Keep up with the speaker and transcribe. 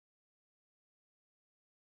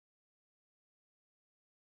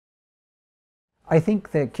I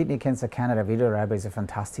think the Kidney Cancer Canada Video Lab is a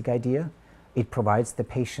fantastic idea. It provides the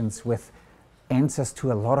patients with answers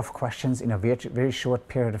to a lot of questions in a very short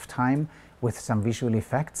period of time with some visual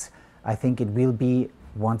effects. I think it will be,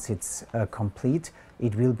 once it's complete,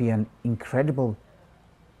 it will be an incredible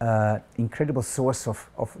source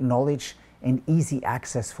of knowledge and easy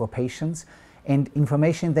access for patients, and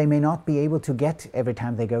information they may not be able to get every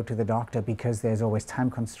time they go to the doctor because there's always time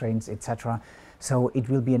constraints, etc. So it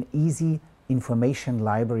will be an easy information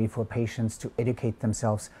library for patients to educate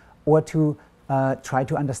themselves or to try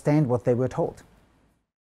to understand what they were told.